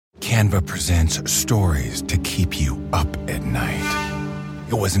Canva presents stories to keep you up at night.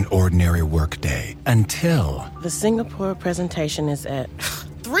 It was an ordinary workday until... The Singapore presentation is at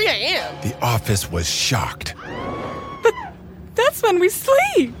 3 a.m. The office was shocked. But that's when we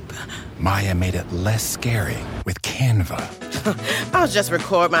sleep. Maya made it less scary with Canva. I'll just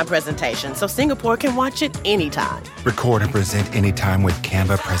record my presentation so Singapore can watch it anytime. Record and present anytime with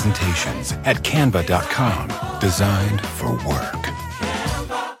Canva presentations at canva.com. Designed for work.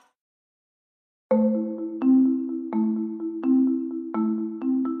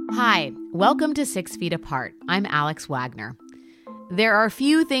 Hi, welcome to 6 Feet Apart. I'm Alex Wagner. There are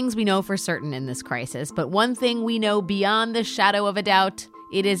few things we know for certain in this crisis, but one thing we know beyond the shadow of a doubt,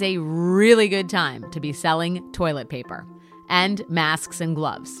 it is a really good time to be selling toilet paper and masks and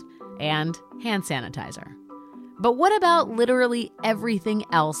gloves and hand sanitizer. But what about literally everything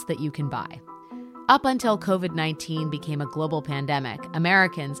else that you can buy? Up until COVID-19 became a global pandemic,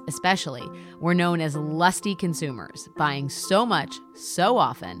 Americans especially were known as lusty consumers, buying so much, so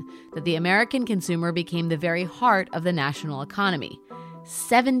often, that the American consumer became the very heart of the national economy.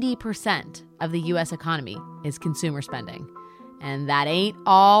 70% of the U.S. economy is consumer spending. And that ain't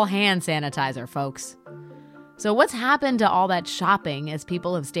all hand sanitizer, folks. So what's happened to all that shopping as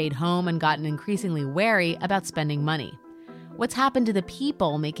people have stayed home and gotten increasingly wary about spending money? What's happened to the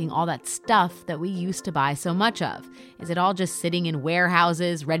people making all that stuff that we used to buy so much of? Is it all just sitting in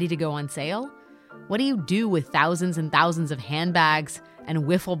warehouses ready to go on sale? What do you do with thousands and thousands of handbags and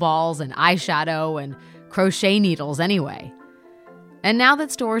wiffle balls and eyeshadow and crochet needles anyway? And now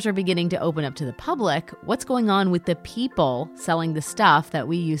that stores are beginning to open up to the public, what's going on with the people selling the stuff that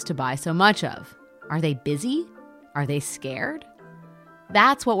we used to buy so much of? Are they busy? Are they scared?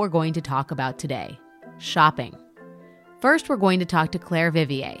 That's what we're going to talk about today: shopping. First, we're going to talk to Claire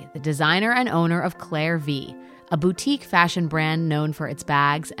Vivier, the designer and owner of Claire V, a boutique fashion brand known for its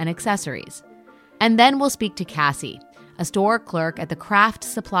bags and accessories. And then we'll speak to Cassie, a store clerk at the craft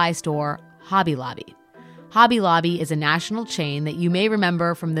supply store Hobby Lobby. Hobby Lobby is a national chain that you may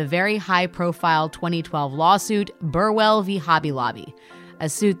remember from the very high-profile 2012 lawsuit Burwell v. Hobby Lobby, a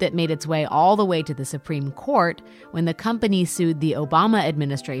suit that made its way all the way to the Supreme Court when the company sued the Obama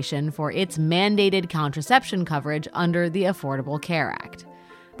administration for its mandated contraception coverage under the Affordable Care Act.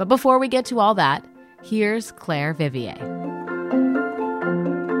 But before we get to all that, here's Claire Vivier.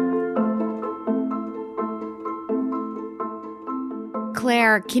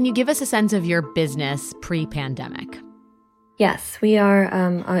 Claire, can you give us a sense of your business pre-pandemic? Yes, we are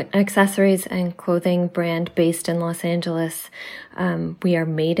an accessories and clothing brand based in Los Angeles. We are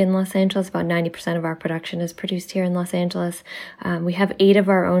made in Los Angeles. About 90% of our production is produced here in Los Angeles. We have 8 of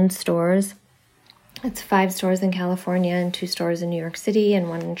our own stores. It's 5 stores in California and 2 stores in New York City and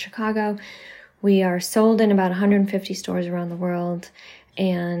 1 in Chicago. We are sold in about 150 stores around the world.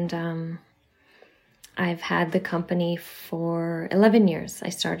 And I've had the company for 11 years. I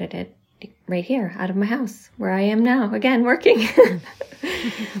started it right here out of my house where I am now, again, working.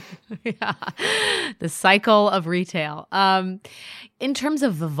 Yeah. The cycle of retail. In terms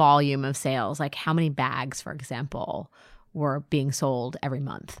of the volume of sales, like how many bags, for example, were being sold every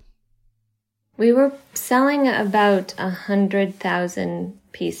month? We were selling about 100,000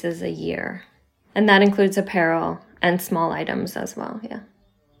 pieces a year. And that includes apparel and small items as well, yeah.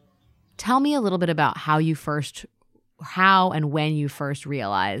 Tell me a little bit about how and when you first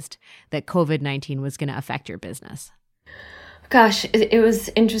realized that COVID-19 was going to affect your business. Gosh, it was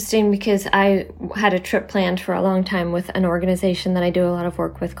interesting because I had a trip planned for a long time with an organization that I do a lot of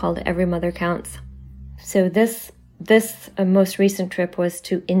work with called Every Mother Counts. So this most recent trip was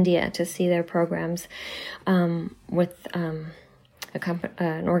to India to see their programs with an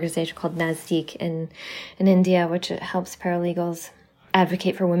organization called Nazdik in India, which helps paralegals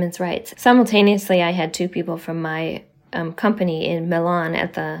advocate for women's rights. Simultaneously, I had 2 people from my company in Milan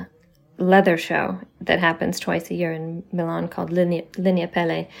at the leather show that happens twice a year in Milan called Linea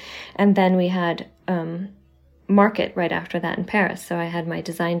Pelle. And then we had Market right after that in Paris. So I had my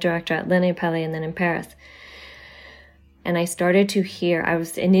design director at Linea Pelle and then in Paris. And I started to hear, I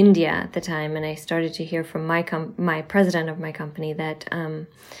was in India at the time, and I started to hear from my president of my company that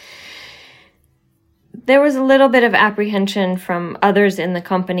there was a little bit of apprehension from others in the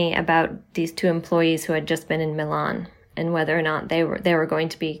company about these 2 employees who had just been in Milan and whether or not they were going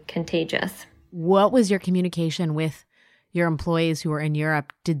to be contagious. What was your communication with your employees who were in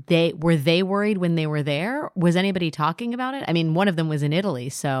Europe? Were they worried when they were there? Was anybody talking about it? I mean, one of them was in Italy,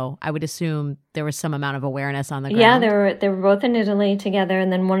 so I would assume there was some amount of awareness on the ground. Yeah, they were both in Italy together,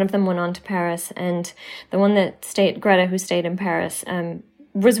 and then one of them went on to Paris, and the one that Greta, who stayed in Paris,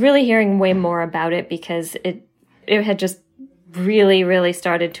 was really hearing way more about it because it had just really, really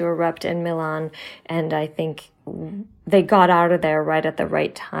started to erupt in Milan, and I think they got out of there right at the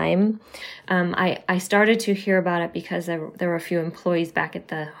right time. I started to hear about it because there were a few employees back at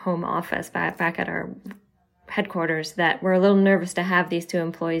the home office, back at our headquarters, that were a little nervous to have these two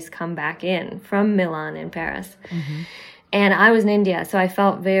employees come back in from Milan and Paris. Mm-hmm. And I was in India, so I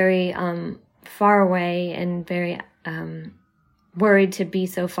felt very far away and very worried to be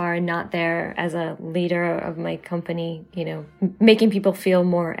so far and not there as a leader of my company, making people feel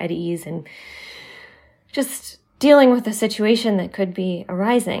more at ease and just dealing with a situation that could be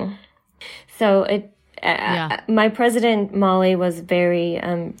arising. So my president, Molly, was very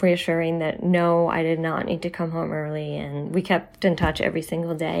reassuring that no, I did not need to come home early, and we kept in touch every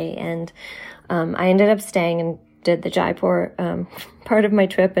single day. And I ended up staying and did the Jaipur part of my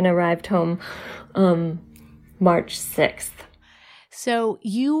trip and arrived home March 6th. So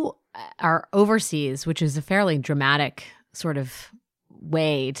you are overseas, which is a fairly dramatic sort of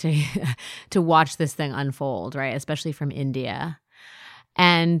way to watch this thing unfold, right? Especially from India.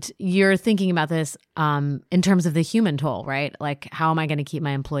 And you're thinking about this in terms of the human toll, right? Like, how am I going to keep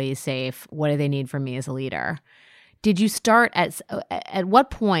my employees safe? What do they need from me as a leader? Did you start at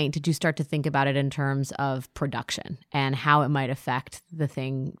what point did you start to think about it in terms of production and how it might affect the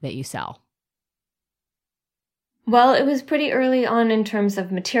thing that you sell? Well, it was pretty early on in terms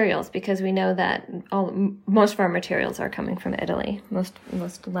of materials, because we know that most of our materials are coming from Italy. Most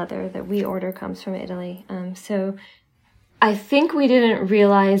leather that we order comes from Italy. So I think we didn't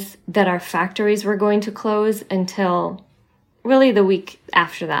realize that our factories were going to close until really the week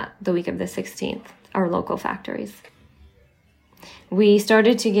after that, the week of the 16th, our local factories. We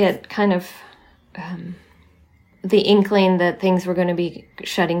started to get kind of the inkling that things were going to be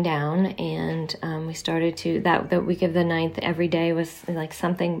shutting down, and we started to, the week of the 9th, every day was like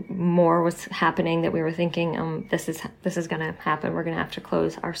something more was happening that we were thinking, this is going to happen. We're going to have to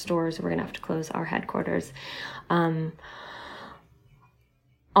close our stores. We're going to have to close our headquarters.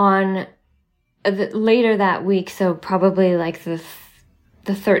 Later that week, so probably like the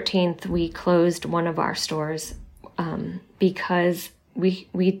 13th, we closed one of our stores because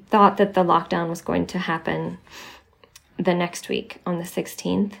we thought that the lockdown was going to happen the next week on the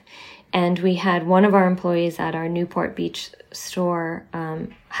 16th. And we had one of our employees at our Newport Beach store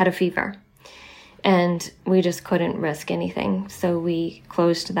had a fever. And we just couldn't risk anything. So we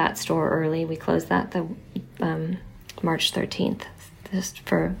closed that store early. We closed that the March 13th, just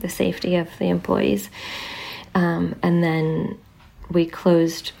for the safety of the employees. And then we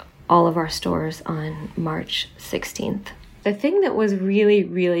closed all of our stores on March 16th. The thing that was really,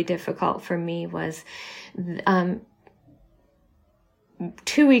 really difficult for me was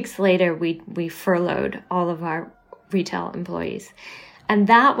 2 weeks later, we furloughed all of our retail employees. And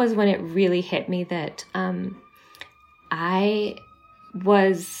that was when it really hit me that I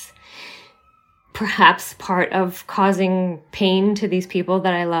was perhaps part of causing pain to these people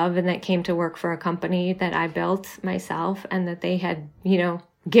that I love and that came to work for a company that I built myself, and that they had,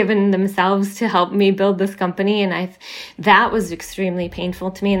 given themselves to help me build this company. And that was extremely painful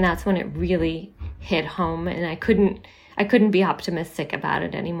to me. And that's when it really hit home, and I couldn't be optimistic about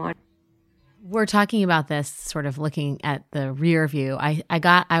it anymore. We're talking about this sort of looking at the rear view.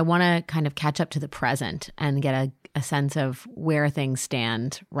 I want to kind of catch up to the present and get a sense of where things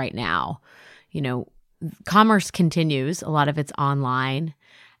stand right now. Commerce continues. A lot of it's online.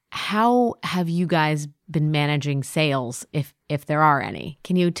 How have you guys been managing sales, if there are any?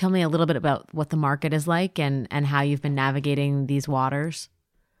 Can you tell me a little bit about what the market is like and how you've been navigating these waters?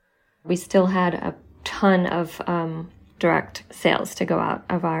 We still had a ton of direct sales to go out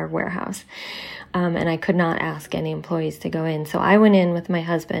of our warehouse. And I could not ask any employees to go in. So I went in with my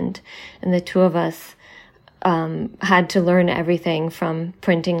husband, and the two of us had to learn everything from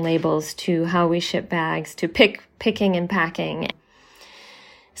printing labels to how we ship bags to picking and packing.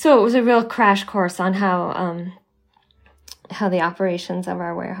 So it was a real crash course on how the operations of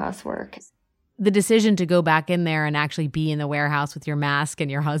our warehouse work. The decision to go back in there and actually be in the warehouse with your mask and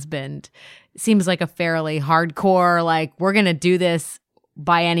your husband seems like a fairly hardcore, like, we're going to do this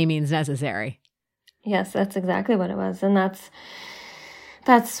by any means necessary. Yes, that's exactly what it was. And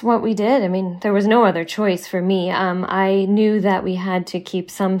that's what we did. I mean, there was no other choice for me. I knew that we had to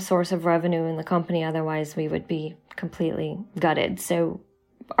keep some source of revenue in the company. Otherwise, we would be completely gutted. So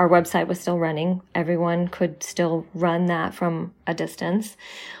our website was still running. Everyone could still run that from a distance.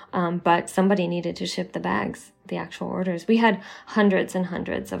 But somebody needed to ship the bags, the actual orders. We had hundreds and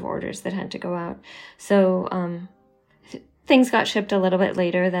hundreds of orders that had to go out. So things got shipped a little bit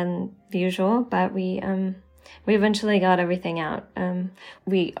later than usual, but we eventually got everything out.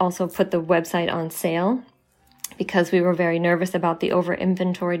 We also put the website on sale. because we were very nervous about the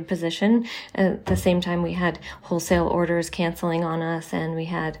over-inventoried position. At the same time, we had wholesale orders canceling on us, and we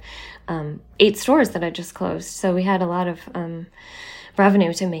had 8 stores that had just closed. So we had a lot of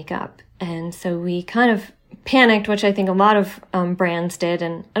revenue to make up. And so we kind of panicked, which I think a lot of brands did.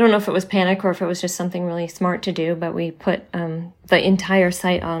 And I don't know if it was panic or if it was just something really smart to do, but we put the entire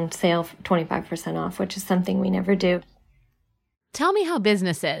site on sale for 25% off, which is something we never do. Tell me how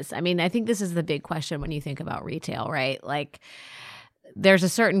business is. I mean, I think this is the big question when you think about retail, right? Like, there's a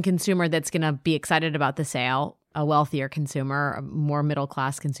certain consumer that's going to be excited about the sale, a wealthier consumer, a more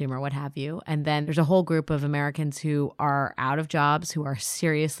middle-class consumer, what have you. And then there's a whole group of Americans who are out of jobs, who are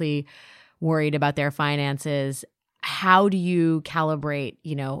seriously worried about their finances. How do you calibrate,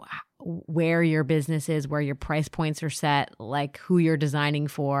 where your business is, where your price points are set, like who you're designing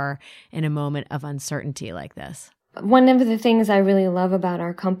for in a moment of uncertainty like this? One of the things I really love about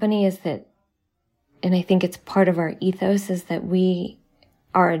our company is that, and I think it's part of our ethos, is that we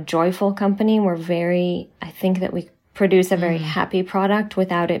are a joyful company. I think that we produce a very happy product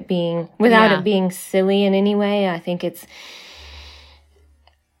without it being silly in any way. I think it's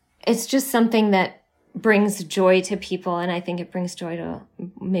just something that brings joy to people, and I think it brings joy to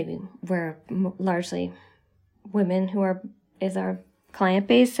maybe we're largely women is our client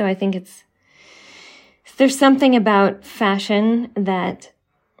base. So I think there's something about fashion that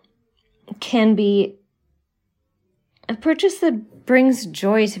can be a purchase that brings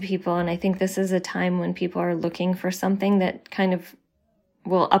joy to people. And I think this is a time when people are looking for something that kind of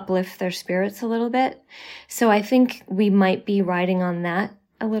will uplift their spirits a little bit. So I think we might be riding on that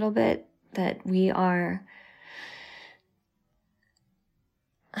a little bit, that we are,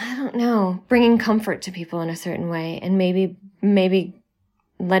 I don't know, bringing comfort to people in a certain way, and maybe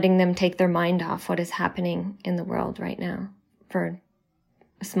letting them take their mind off what is happening in the world right now for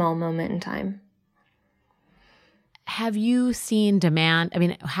a small moment in time. Have you seen demand? I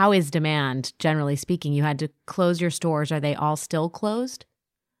mean, how is demand, generally speaking? You had to close your stores. Are they all still closed?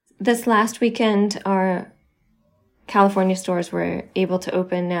 This last weekend, our California stores were able to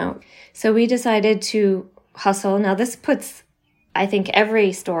open now. So we decided to hustle. Now, this puts, I think,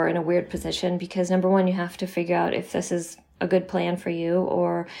 every store in a weird position because, number one, you have to figure out if this is a good plan for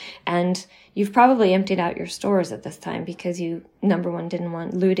you, and you've probably emptied out your stores at this time because you, number one, didn't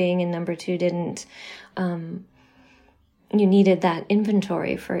want looting, and number two, you needed that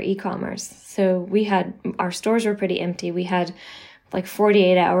inventory for e-commerce. So our stores were pretty empty. We had like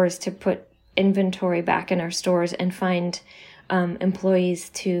 48 hours to put inventory back in our stores and find employees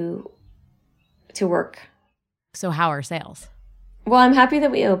to work. So how are sales? Well, I'm happy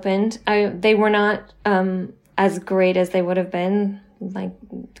that we opened. They were not as great as they would have been, like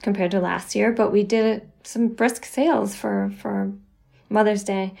compared to last year, but we did some brisk sales for Mother's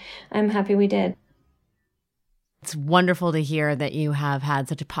Day. I'm happy we did. It's wonderful to hear that you have had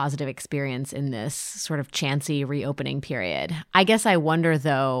such a positive experience in this sort of chancy reopening period. I guess I wonder,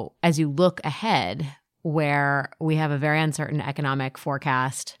 though, as you look ahead, where we have a very uncertain economic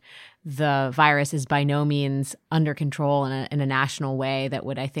forecast, the virus is by no means under control in a national way that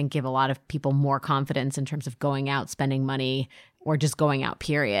would, I think, give a lot of people more confidence in terms of going out, spending money, or just going out,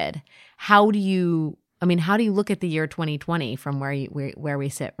 period. How do you look at the year 2020 from where we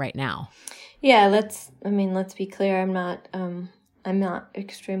sit right now? Yeah, let's be clear. I'm not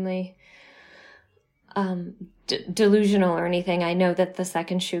extremely delusional or anything. I know that the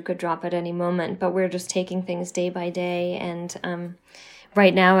second shoe could drop at any moment, but we're just taking things day by day. And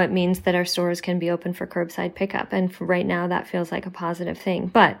right now it means that our stores can be open for curbside pickup. And right now that feels like a positive thing.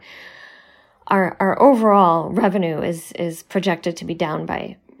 But our overall revenue is projected to be down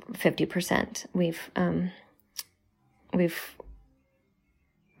by 50%. We've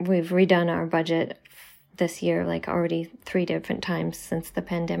redone our budget this year, like already 3 different times since the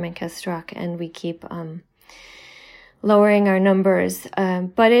pandemic has struck, and we keep lowering our numbers.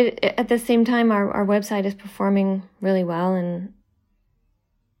 But at the same time, our website is performing really well, and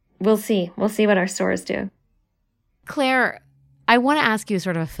we'll see what our stores do. Claire, I want to ask you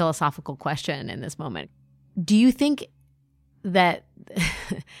sort of a philosophical question in this moment. Do you think that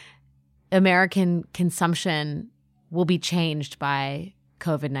American consumption will be changed by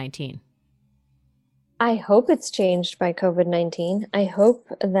COVID-19? I hope it's changed by COVID-19. I hope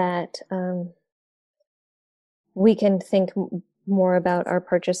that we can think more about our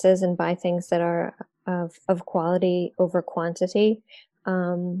purchases and buy things that are of quality over quantity.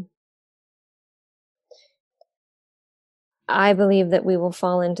 I believe that we will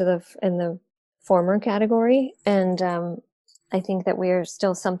fall in the former category, and I think that we are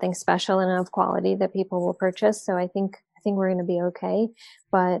still something special and of quality that people will purchase. So I think we're going to be okay.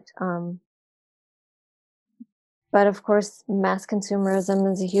 But But of course, mass consumerism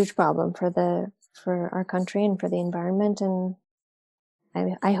is a huge problem for our country and for the environment. And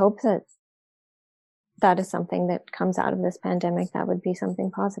I hope that is something that comes out of this pandemic. That would be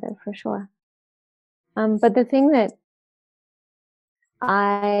something positive for sure. But the thing that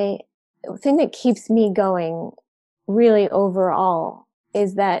keeps me going really overall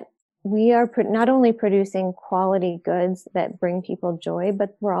is that we are not only producing quality goods that bring people joy,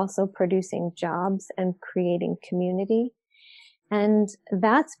 but we're also producing jobs and creating community. And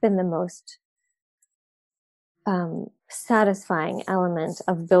that's been the most satisfying element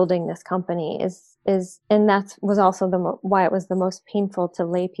of building this company and that was also why it was the most painful to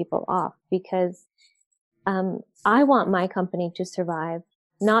lay people off, because I want my company to survive,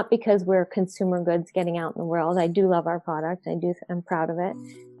 not because we're consumer goods getting out in the world. I do love our product. I'm proud of it.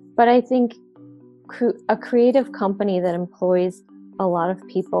 But I think a creative company that employs a lot of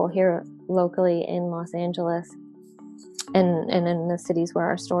people here locally in Los Angeles and in the cities where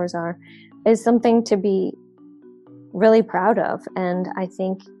our stores are is something to be really proud of. And I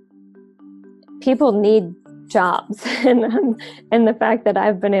think people need jobs. And the fact that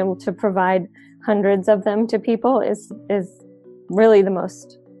I've been able to provide hundreds of them to people is really the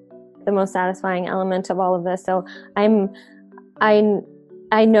most satisfying element of all of this. So I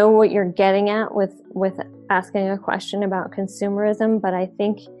know what you're getting at with asking a question about consumerism, but I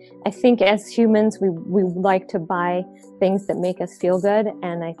think as humans we like to buy things that make us feel good,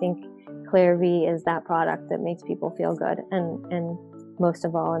 and I think Claire V is that product that makes people feel good. And most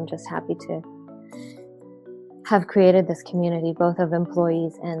of all, I'm just happy to have created this community, both of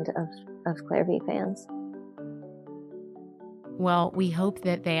employees and of Claire V fans. Well, we hope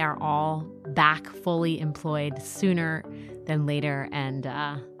that they are all back fully employed sooner than later, and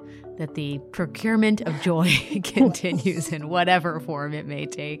that the procurement of joy continues in whatever form it may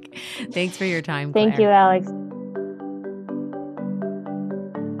take. Thanks for your time, Claire. Thank you, Alex.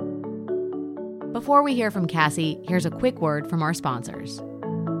 Before we hear from Cassie, here's a quick word from our sponsors.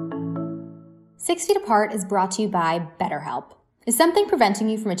 6 Feet Apart is brought to you by BetterHelp. Is something preventing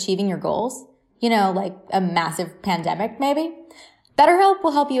you from achieving your goals? Like a massive pandemic, maybe? BetterHelp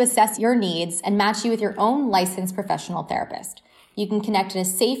will help you assess your needs and match you with your own licensed professional therapist. You can connect in a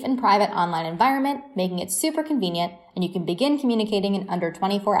safe and private online environment, making it super convenient, and you can begin communicating in under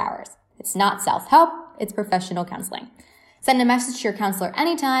 24 hours. It's not self-help, it's professional counseling. Send a message to your counselor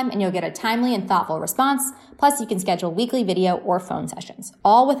anytime and you'll get a timely and thoughtful response. Plus, you can schedule weekly video or phone sessions,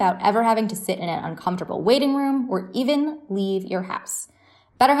 all without ever having to sit in an uncomfortable waiting room or even leave your house.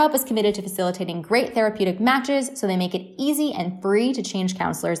 BetterHelp is committed to facilitating great therapeutic matches, so they make it easy and free to change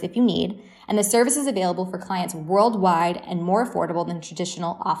counselors if you need, and the service is available for clients worldwide and more affordable than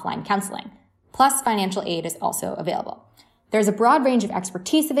traditional offline counseling. Plus, financial aid is also available. There's a broad range of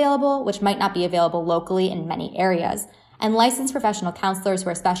expertise available, which might not be available locally in many areas, and licensed professional counselors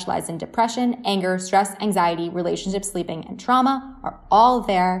who are specialized in depression, anger, stress, anxiety, relationship, sleeping, and trauma are all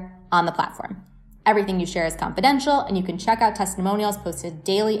there on the platform. Everything you share is confidential, and you can check out testimonials posted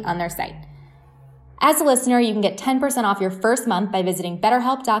daily on their site. As a listener, you can get 10% off your first month by visiting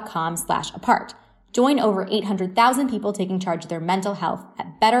betterhelp.com/apart. Join over 800,000 people taking charge of their mental health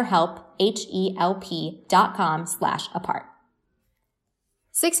at BetterHelp, HELP.com/apart.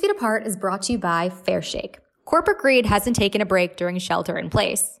 6 Feet Apart is brought to you by Fairshake. Corporate greed hasn't taken a break during shelter in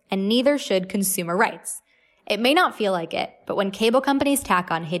place, and neither should consumer rights. It may not feel like it, but when cable companies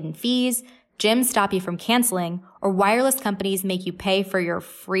tack on hidden fees, gyms stop you from canceling, or wireless companies make you pay for your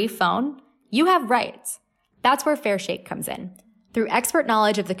free phone, you have rights. That's where Fairshake comes in. Through expert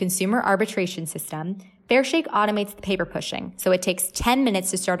knowledge of the consumer arbitration system, Fairshake automates the paper pushing, so it takes 10 minutes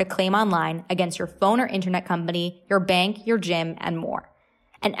to start a claim online against your phone or internet company, your bank, your gym, and more.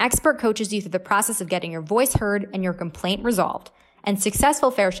 An expert coaches you through the process of getting your voice heard and your complaint resolved, and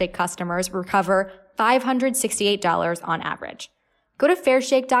successful Fairshake customers recover $568 on average. Go to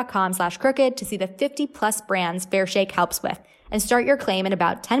fairshake.com/crooked to see the 50+ brands Fairshake helps with and start your claim in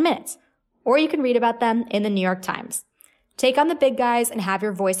about 10 minutes. Or you can read about them in the New York Times. Take on the big guys and have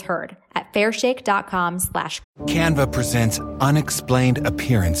your voice heard at fairshake.com/. Canva presents Unexplained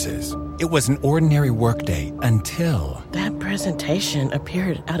Appearances. It was an ordinary workday until... That presentation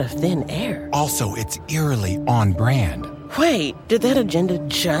appeared out of thin air. Also, it's eerily on brand. Wait, did that agenda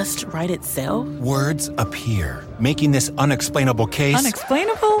just write itself? Words appear, making this unexplainable case...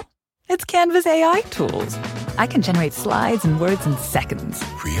 Unexplainable? It's Canva's AI tools. I can generate slides and words in seconds.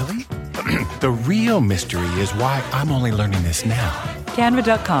 Really? The real mystery is why I'm only learning this now.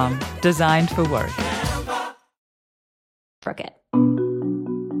 Canva.com, designed for work. Crooked.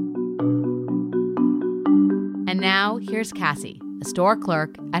 And now, here's Cassie, a store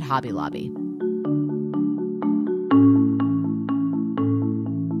clerk at Hobby Lobby.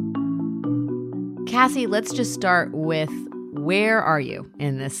 Cassie, let's just start with, where are you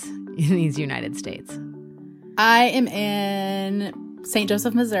in these United States? I am in St.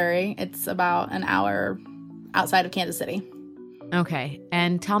 Joseph, Missouri. It's about an hour outside of Kansas City. Okay.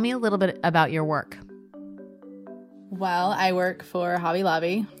 And tell me a little bit about your work. Well, I work for Hobby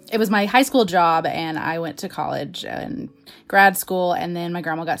Lobby. It was my high school job, and I went to college and grad school, and then my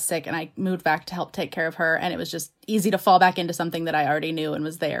grandma got sick, and I moved back to help take care of her, and it was just easy to fall back into something that I already knew and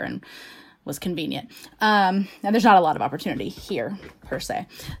was there and was convenient. And there's not a lot of opportunity here, per se.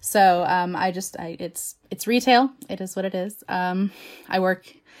 So it's retail. It is what it is. I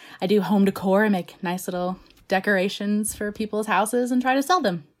do home decor. I make nice little decorations for people's houses and try to sell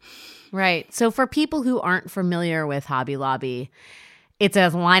them. Right. So for people who aren't familiar with Hobby Lobby, it's a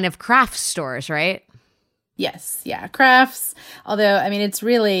line of craft stores, right? Yes. Yeah. Crafts. Although, I mean, it's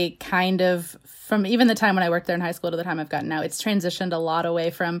really kind of, from even the time when I worked there in high school to the time I've gotten now, it's transitioned a lot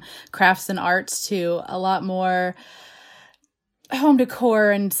away from crafts and arts to a lot more home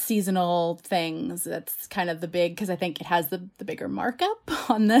decor and seasonal things. That's kind of the big, because I think it has the bigger markup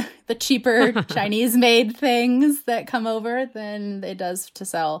on the cheaper Chinese made things that come over than it does to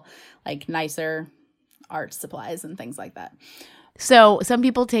sell like nicer art supplies and things like that. So some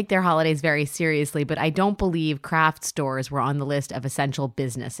people take their holidays very seriously, but I don't believe craft stores were on the list of essential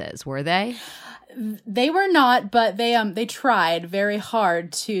businesses, were they? They were not, but they tried very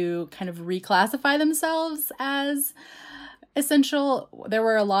hard to kind of reclassify themselves as essential. There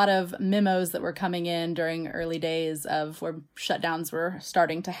were a lot of memos that were coming in during early days of where shutdowns were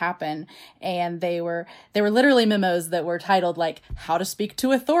starting to happen, and they were literally memos that were titled like how to speak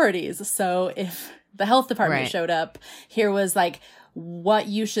to authorities. So if the health department showed up, here was like what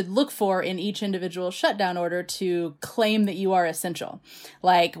you should look for in each individual shutdown order to claim that you are essential.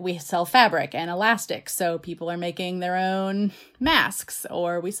 Like, we sell fabric and elastic, so people are making their own masks,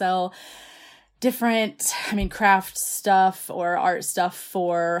 or we sell different, craft stuff or art stuff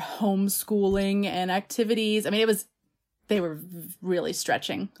for homeschooling and activities. They were really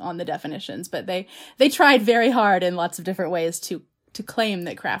stretching on the definitions, but they tried very hard in lots of different ways to claim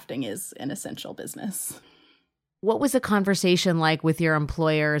that crafting is an essential business. What was the conversation like with your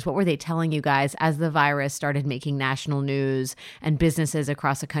employers? What were they telling you guys as the virus started making national news and businesses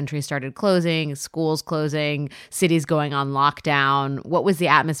across the country started closing, schools closing, cities going on lockdown? What was the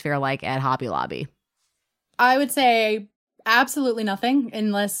atmosphere like at Hobby Lobby? I would say absolutely nothing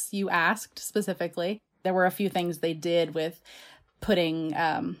unless you asked specifically. There were a few things they did with putting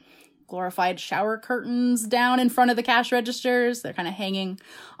glorified shower curtains down in front of the cash registers. They're kind of hanging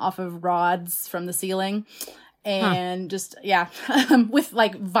off of rods from the ceiling. And with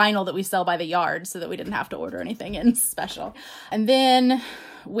like vinyl that we sell by the yard so that we didn't have to order anything in special. And then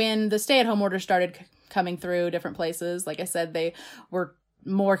when the stay-at-home order started coming through different places, like I said, they were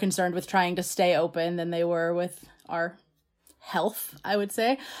more concerned with trying to stay open than they were with our health, I would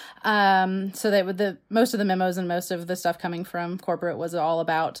say. So that most of the memos and most of the stuff coming from corporate was all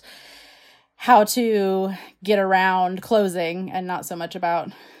about how to get around closing and not so much about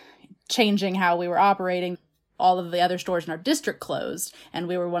changing how we were operating. All of the other stores in our district closed, and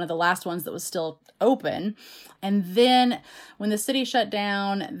we were one of the last ones that was still open. And then when the city shut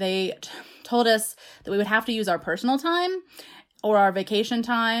down, they told us that we would have to use our personal time or our vacation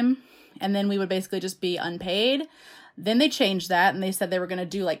time, and then we would basically just be unpaid. Then they changed that, and they said they were going to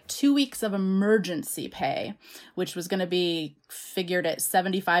do like 2 weeks of emergency pay, which was going to be figured at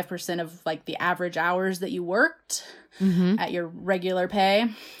 75% of like the average hours that you worked at your regular pay.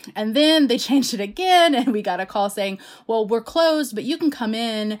 And then they changed it again, and we got a call saying, well, we're closed, but you can come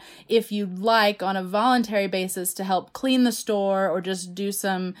in if you'd like on a voluntary basis to help clean the store or just do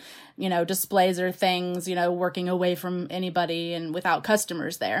some, displays or things, working away from anybody and without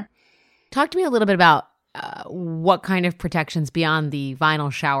customers there. Talk to me a little bit about what kind of protections beyond the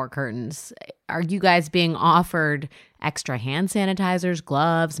vinyl shower curtains are you guys being offered? Extra hand sanitizers,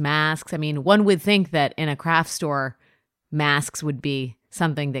 gloves, masks? One would think that in a craft store, masks would be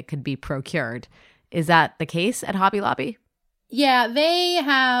something that could be procured. Is that the case at Hobby Lobby? Yeah, they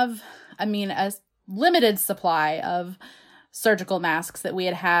have, a limited supply of surgical masks that we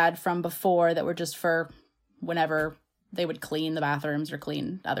had from before that were just for whenever they would clean the bathrooms or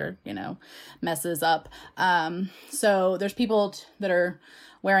clean other, messes up. So there's people that are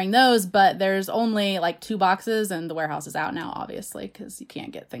wearing those, but there's only like 2 boxes, and the warehouse is out now, obviously, because you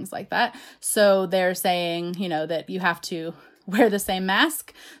can't get things like that. So they're saying, that you have to wear the same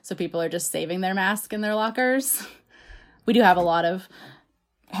mask. So people are just saving their mask in their lockers. We do have a lot of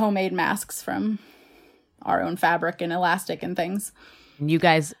homemade masks from our own fabric and elastic and things. You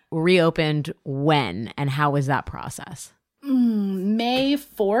guys reopened when, and how was that process? May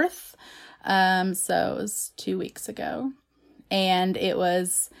 4th. So it was 2 weeks ago. And it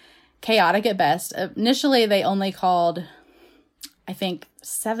was chaotic at best. Initially, they only called, I think,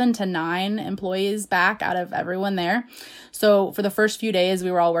 7 to 9 employees back out of everyone there. So for the first few days,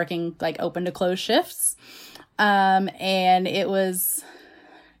 we were all working like open to close shifts. And it was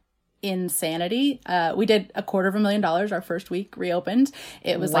insanity. We did $250,000 our first week reopened.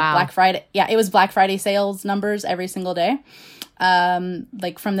 It was like Black Friday. Yeah, it was Black Friday sales numbers every single day.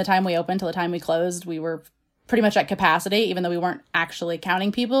 Like from the time we opened till the time we closed, we were pretty much at capacity, even though we weren't actually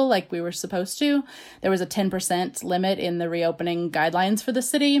counting people like we were supposed to. There was a 10% limit in the reopening guidelines for the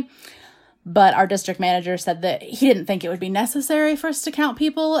city. But our district manager said that he didn't think it would be necessary for us to count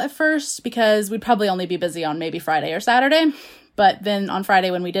people at first because we'd probably only be busy on maybe Friday or Saturday. But then on Friday,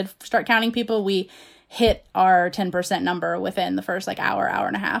 when we did start counting people, we hit our 10% number within the first like hour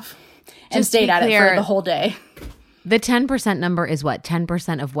and a half and stayed at it for the whole day. The 10% number is what?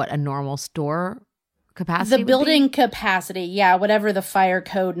 10% of what a normal store capacity? The building capacity, yeah, whatever the fire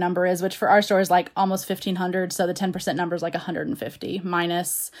code number is, which for our store is like almost 1,500. So the 10% number is like 150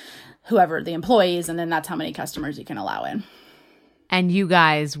 minus whoever the employees, and then that's how many customers you can allow in. And you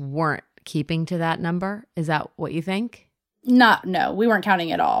guys weren't keeping to that number? Is that what you think? No, we weren't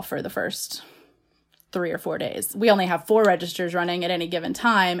counting at all for the first 3 or 4 days. We only have 4 registers running at any given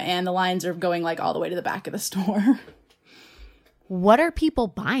time, and the lines are going like all the way to the back of the store. What are people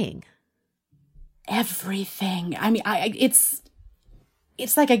buying? Everything. I mean,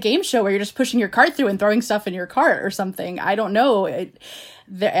 it's like a game show where you're just pushing your cart through and throwing stuff in your cart or something. I don't know.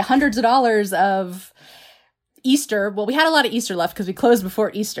 Hundreds of dollars of Easter. Well, we had a lot of Easter left because we closed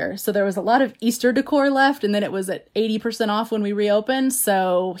before Easter. So there was a lot of Easter decor left. And then it was at 80% off when we reopened.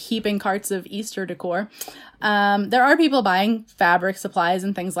 So heaping carts of Easter decor. There are people buying fabric supplies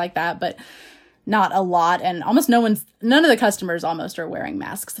and things like that, but not a lot. And almost none of the customers almost are wearing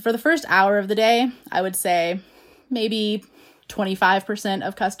masks. For the first hour of the day, I would say maybe 25%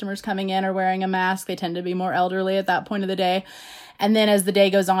 of customers coming in are wearing a mask. They tend to be more elderly at that point of the day. And then as the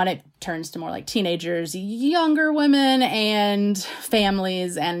day goes on, it turns to more like teenagers, younger women, and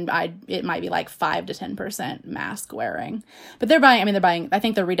families. And it might be like 5 to 10% mask wearing. But they're buying, I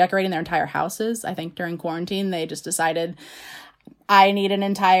think they're redecorating their entire houses. I think during quarantine, they just decided, I need an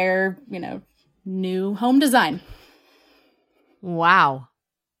entire, new home design. Wow.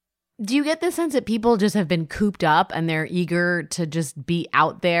 Do you get the sense that people just have been cooped up and they're eager to just be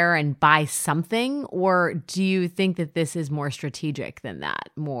out there and buy something? Or do you think that this is more strategic than that?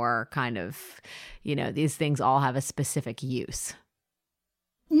 More kind of, these things all have a specific use?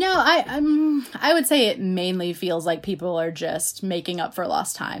 No, I would say it mainly feels like people are just making up for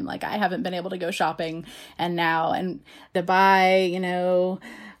lost time. Like I haven't been able to go shopping and to buy,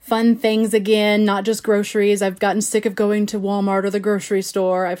 fun things again, not just groceries. I've gotten sick of going to Walmart or the grocery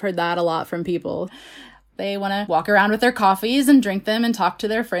store. I've heard that a lot from people. They want to walk around with their coffees and drink them and talk to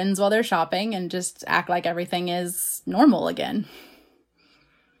their friends while they're shopping and just act like everything is normal again.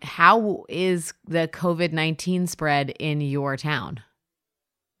 How is the COVID-19 spread in your town?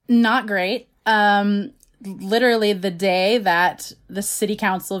 Not great. Literally the day that the city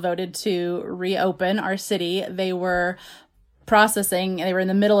council voted to reopen our city, they were in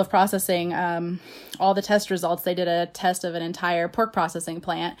the middle of processing all the test results. They did a test of an entire pork processing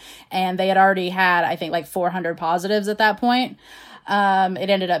plant, and they had already had, I think, like 400 positives at that point. It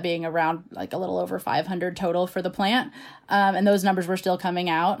ended up being around like a little over 500 total for the plant. And those numbers were still coming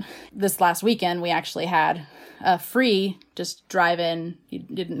out. This last weekend, we actually had a free just drive-in. You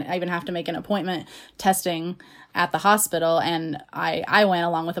didn't even have to make an appointment testing at the hospital. And I went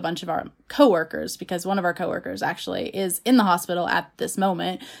along with a bunch of our coworkers because one of our coworkers actually is in the hospital at this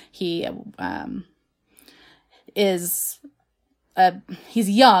moment. He he's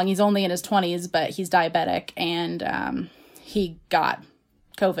young. He's only in his 20s, but he's diabetic, and he got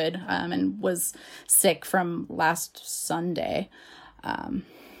COVID and was sick from last Sunday.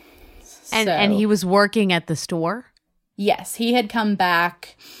 And he was working at the store? Yes, he had come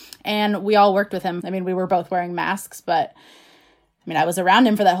back, and we all worked with him. We were both wearing masks, but I was around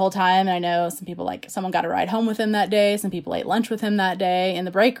him for that whole time. And I know some people, someone got a ride home with him that day. Some people ate lunch with him that day in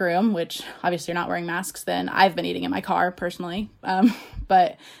the break room, which obviously you're not wearing masks then. I've been eating in my car personally,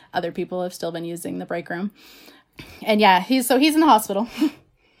 but other people have still been using the break room. And yeah, he's in the hospital.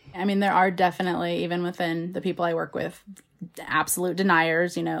 There are definitely, even within the people I work with, absolute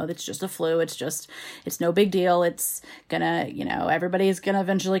deniers. It's just a flu. It's no big deal. It's gonna, everybody's gonna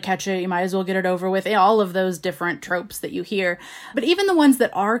eventually catch it. You might as well get it over with. All of those different tropes that you hear. But even the ones that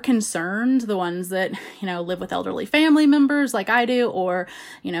are concerned, the ones that, live with elderly family members like I do, or,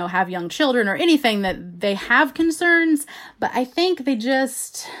 have young children or anything that they have concerns. But I think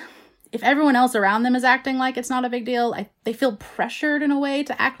if everyone else around them is acting like it's not a big deal, they feel pressured in a way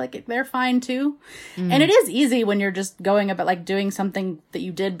to act like they're fine too. And it is easy when you're just going about like doing something that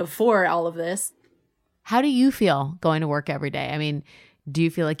you did before all of this. How do you feel going to work every day? I mean, do you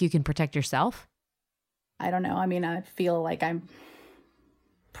feel like you can protect yourself? I don't know. I mean, I feel like I'm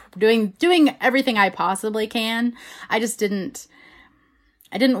doing everything I possibly can. I didn't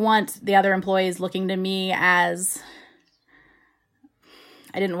want the other employees looking to me as,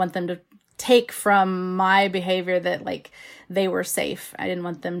 I didn't want them to take from my behavior that like they were safe. I didn't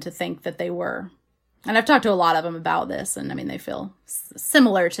want them to think that they were. And I've talked to a lot of them about this, and I mean, they feel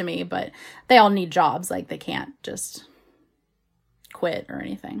similar to me, but they all need jobs. Like, they can't just quit or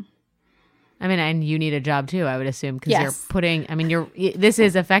anything. I mean, and you need a job too, I would assume, because Yes. you're putting, I mean, this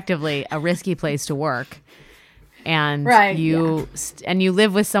is effectively a risky place to work. And Right, you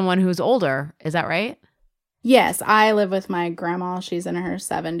live with someone who's older. Is that right? Yes, I live with my grandma. She's in her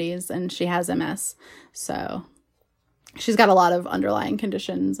 70s, and she has MS. So she's got a lot of underlying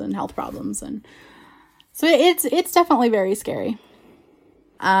conditions and health problems. And so it's definitely very scary.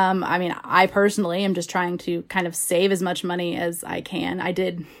 I mean, I personally am just trying to kind of save as much money as I can. I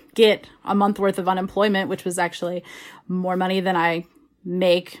did get a month worth of unemployment, which was actually more money than I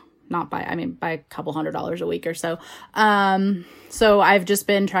make, by a couple $100s a week or so. So I've just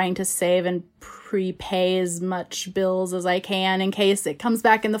been trying to save and prepay as much bills as I can in case it comes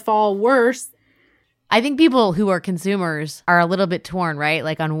back in the fall worse. I think people who are consumers are a little bit torn, right?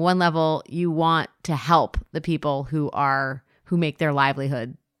 Like, on one level, you want to help the people who make their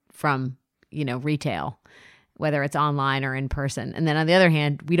livelihood from, retail, whether it's online or in person. And then on the other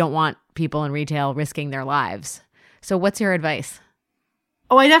hand, we don't want people in retail risking their lives. So what's your advice?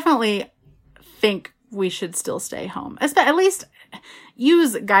 Oh, I definitely think we should still stay home. At least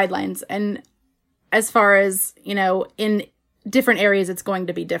use guidelines. And as far as, in different areas, it's going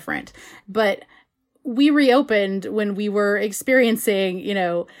to be different. But we reopened when we were experiencing,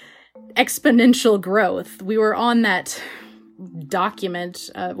 exponential growth. We were on that document.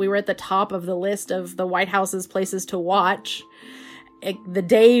 We were at the top of the list of the White House's places to watch. The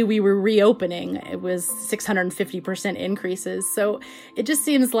day we were reopening, it was 650% increases. So it just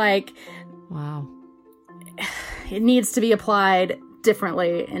seems like, wow, it needs to be applied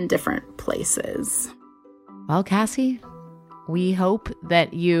differently in different places. Well, Cassie, we hope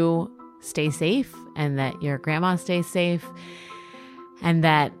that you stay safe and that your grandma stays safe and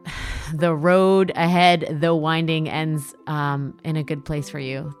that the road ahead, though winding, ends in a good place for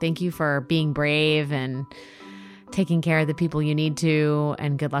you. Thank you for being brave and taking care of the people you need to,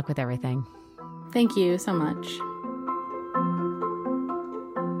 and good luck with everything. Thank you so much.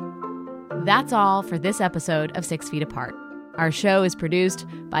 That's all for this episode of 6 Feet Apart. Our show is produced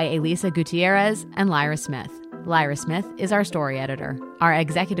by Elisa Gutierrez and Lyra Smith. Lyra Smith is our story editor. Our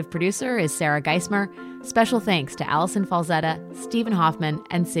executive producer is Sarah Geismer. Special thanks to Allison Falzetta, Stephen Hoffman,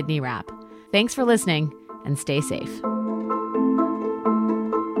 and Sydney Rapp. Thanks for listening, and stay safe.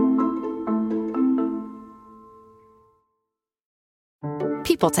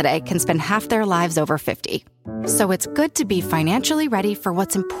 People today can spend half their lives over 50. So it's good to be financially ready for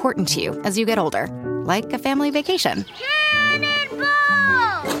what's important to you as you get older, like a family vacation.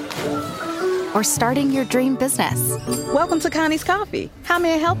 Or starting your dream business. Welcome to Connie's Coffee. How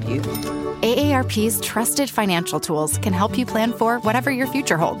may I help you? AARP's trusted financial tools can help you plan for whatever your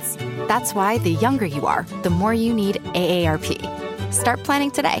future holds. That's why the younger you are, the more you need AARP. Start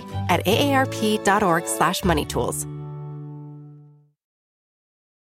planning today at aarp.org/moneytools.